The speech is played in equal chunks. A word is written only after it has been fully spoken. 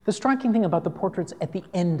The striking thing about the portraits at the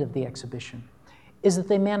end of the exhibition is that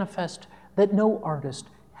they manifest that no artist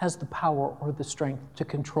has the power or the strength to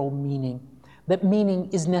control meaning, that meaning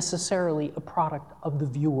is necessarily a product of the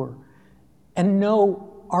viewer. And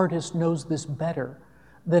no artist knows this better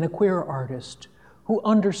than a queer artist who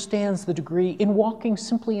understands the degree in walking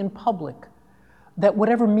simply in public, that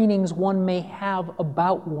whatever meanings one may have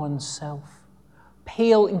about oneself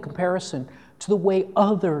pale in comparison to the way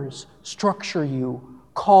others structure you,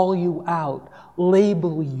 call you out,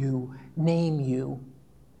 label you, name you.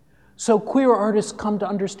 So queer artists come to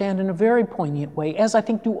understand in a very poignant way, as I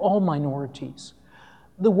think do all minorities,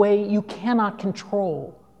 the way you cannot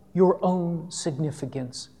control your own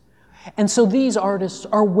significance. And so these artists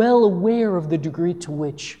are well aware of the degree to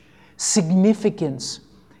which significance,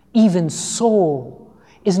 even soul,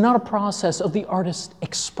 is not a process of the artist's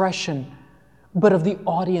expression, but of the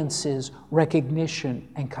audience's recognition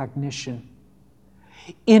and cognition.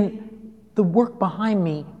 In the work behind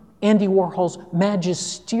me, Andy Warhol's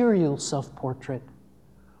magisterial self-portrait,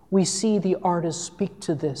 we see the artist speak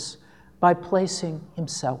to this by placing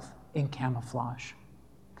himself in camouflage.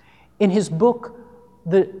 In his book,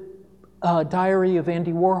 The Diary of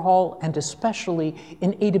Andy Warhol, and especially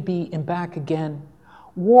in A to B and Back Again,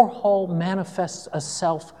 Warhol manifests a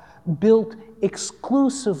self built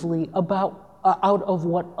exclusively out of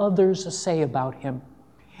what others say about him.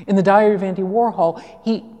 In The Diary of Andy Warhol,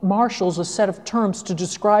 he marshals a set of terms to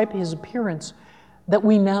describe his appearance that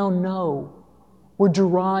we now know were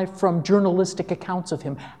derived from journalistic accounts of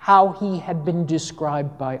him, how he had been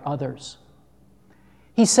described by others.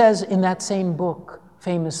 He says in that same book,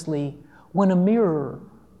 famously, "When a mirror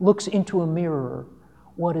looks into a mirror,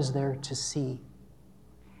 what is there to see?"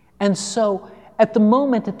 And so, at the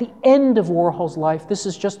moment, at the end of Warhol's life, this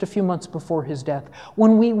is just a few months before his death,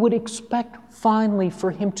 when we would expect finally for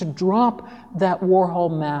him to drop that Warhol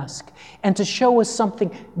mask and to show us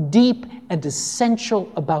something deep and essential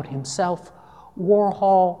about himself,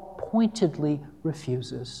 Warhol pointedly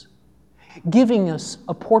refuses, giving us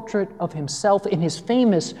a portrait of himself in his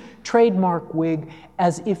famous trademark wig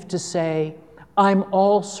as if to say, "I'm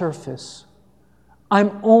all surface.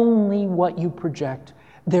 I'm only what you project.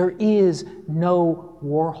 There is no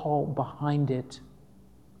Warhol behind it."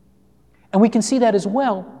 And we can see that as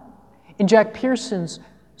well in Jack Pearson's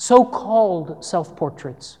so-called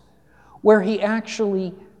self-portraits, where he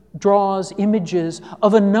actually draws images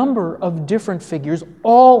of a number of different figures,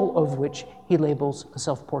 all of which he labels a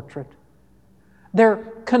self-portrait. They're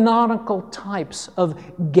canonical types of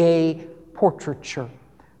gay portraiture,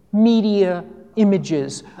 media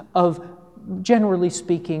images of, generally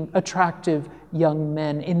speaking, attractive young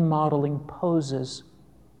men in modeling poses.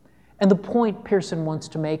 And the point Pearson wants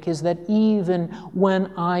to make is that even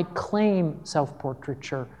when I claim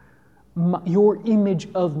self-portraiture, your image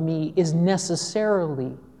of me is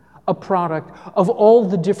necessarily a product of all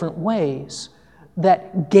the different ways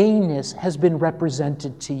that gayness has been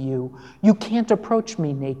represented to you. You can't approach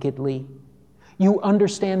me nakedly. You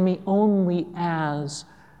understand me only as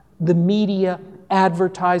the media,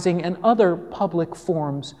 advertising, and other public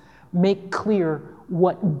forms make clear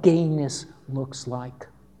what gayness looks like.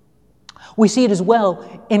 We see it as well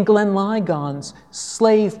in Glenn Ligon's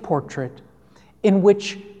slave portrait,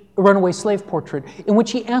 runaway slave portrait, in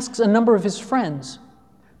which he asks a number of his friends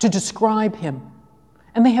to describe him.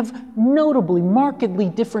 And they have notably, markedly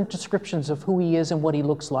different descriptions of who he is and what he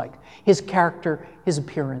looks like, his character, his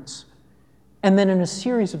appearance. And then in a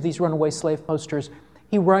series of these runaway slave posters,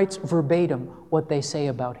 he writes verbatim what they say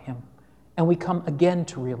about him. And we come again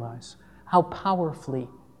to realize how powerfully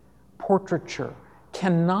portraiture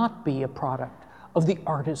cannot be a product of the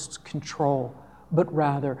artist's control, but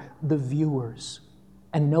rather the viewer's.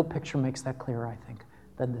 And no picture makes that clearer, I think,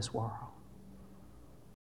 than this Warhol.